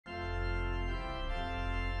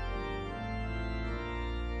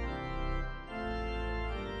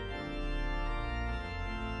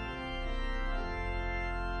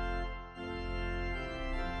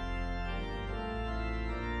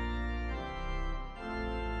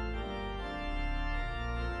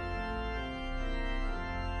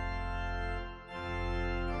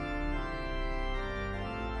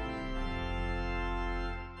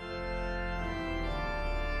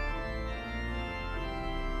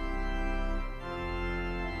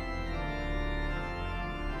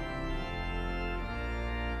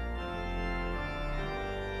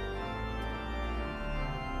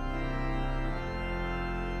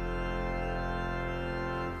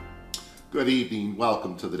Good evening,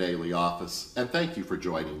 welcome to the Daily Office, and thank you for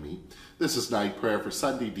joining me. This is night prayer for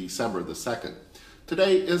Sunday, December the 2nd.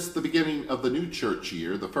 Today is the beginning of the new church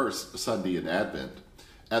year, the first Sunday in Advent,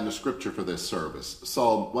 and the scripture for this service,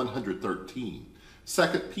 Psalm 113, 2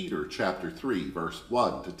 Peter chapter 3, verse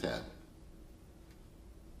 1 to 10.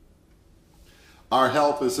 Our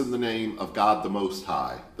help is in the name of God the Most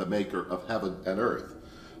High, the maker of heaven and earth.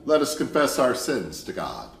 Let us confess our sins to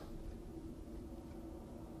God.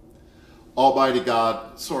 Almighty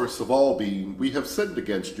God, source of all being, we have sinned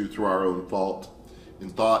against you through our own fault, in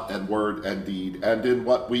thought and word and deed, and in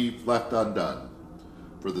what we've left undone.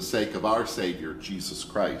 For the sake of our Savior, Jesus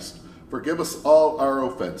Christ, forgive us all our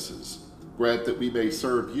offenses. Grant that we may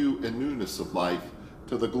serve you in newness of life,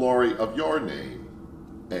 to the glory of your name.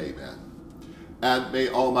 Amen. And may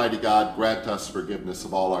Almighty God grant us forgiveness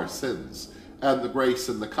of all our sins, and the grace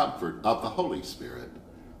and the comfort of the Holy Spirit.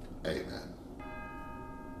 Amen.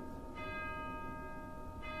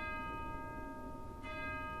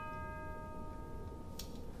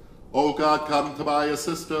 O God, come to my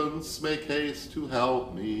assistance, make haste to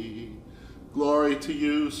help me. Glory to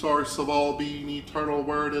you, source of all being, eternal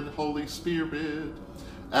Word and Holy Spirit,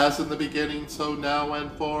 as in the beginning, so now and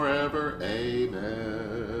forever.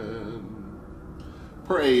 Amen.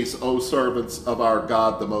 Praise, O servants of our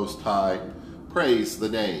God the Most High. Praise the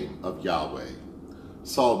name of Yahweh.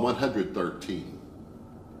 Psalm 113.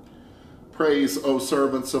 Praise, O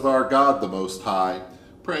servants of our God the Most High.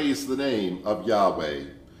 Praise the name of Yahweh.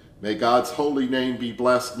 May God's holy name be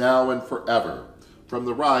blessed now and forever, from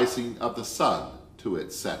the rising of the sun to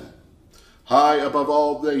its setting. High above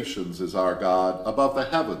all nations is our God, above the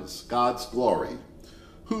heavens, God's glory.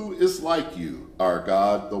 Who is like you, our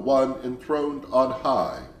God, the one enthroned on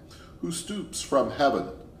high, who stoops from heaven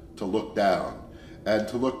to look down, and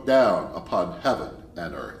to look down upon heaven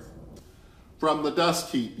and earth? From the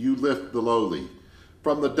dust heap you lift the lowly,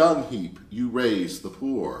 from the dung heap you raise the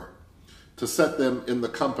poor, to set them in the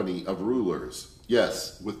company of rulers,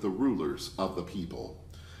 yes, with the rulers of the people.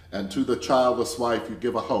 And to the childless wife you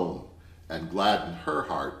give a home, and gladden her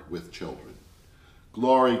heart with children.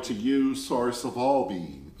 Glory to you, source of all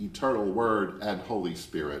being, eternal Word and Holy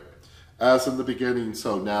Spirit, as in the beginning,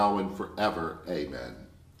 so now and forever. Amen.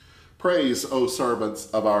 Praise, O servants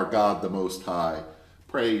of our God the Most High.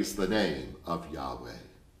 Praise the name of Yahweh.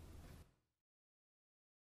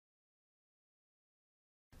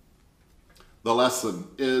 The lesson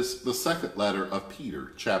is the second letter of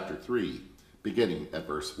Peter, chapter 3, beginning at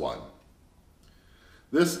verse 1.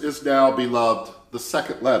 This is now, beloved, the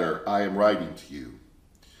second letter I am writing to you.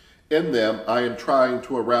 In them I am trying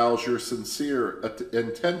to arouse your sincere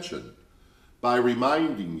intention by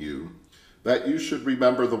reminding you that you should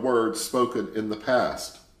remember the words spoken in the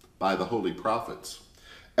past by the holy prophets,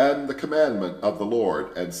 and the commandment of the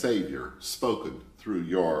Lord and Savior spoken through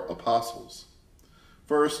your apostles.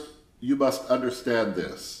 First, you must understand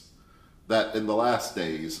this, that in the last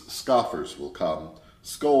days scoffers will come,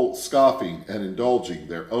 scoffing and indulging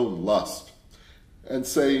their own lust, and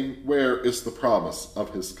saying, where is the promise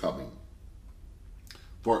of his coming?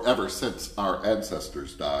 For ever since our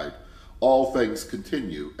ancestors died, all things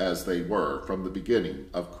continue as they were from the beginning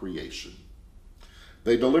of creation.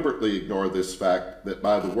 They deliberately ignore this fact that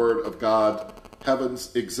by the word of God,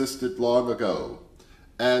 heavens existed long ago,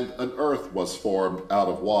 and an earth was formed out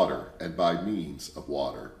of water and by means of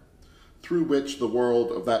water, through which the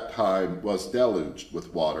world of that time was deluged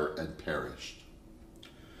with water and perished.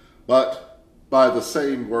 But by the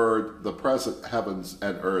same word, the present heavens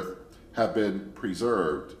and earth have been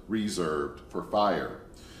reserved for fire,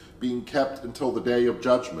 being kept until the day of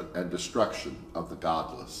judgment and destruction of the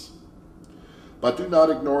godless. But do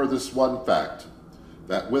not ignore this one fact,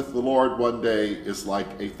 that with the Lord one day is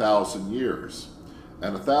like 1,000 years,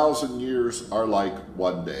 and 1,000 years are like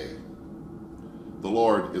one day. The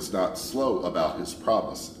Lord is not slow about his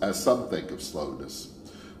promise, as some think of slowness,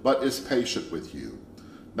 but is patient with you,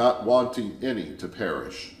 not wanting any to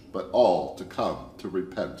perish, but all to come to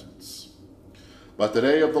repentance. But the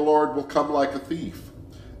day of the Lord will come like a thief,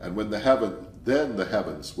 and then the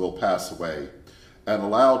heavens will pass away, and a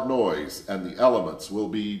loud noise, and the elements will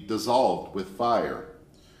be dissolved with fire,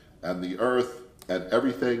 and the earth and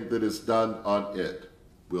everything that is done on it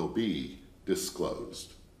will be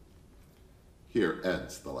disclosed. Here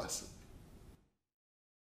ends the lesson.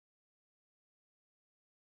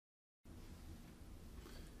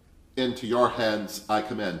 Into your hands I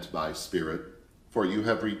commend my spirit, for you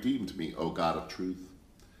have redeemed me, O God of truth.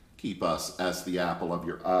 Keep us as the apple of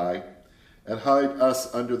your eye, and hide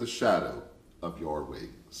us under the shadow of your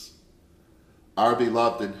wings. Our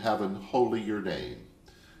beloved in heaven, holy your name.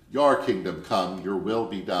 Your kingdom come, your will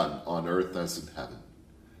be done on earth as in heaven.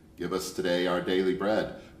 Give us today our daily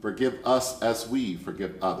bread. Forgive us as we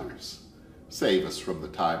forgive others. Save us from the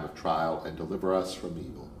time of trial and deliver us from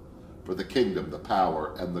evil. For the kingdom, the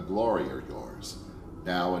power, and the glory are yours,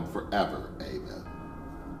 now and forever. Amen.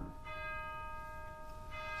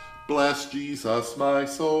 Bless Jesus, my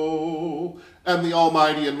soul, and the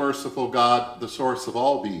Almighty and merciful God, the source of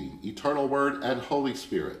all being, eternal Word and Holy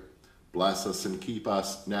Spirit, bless us and keep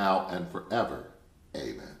us now and forever.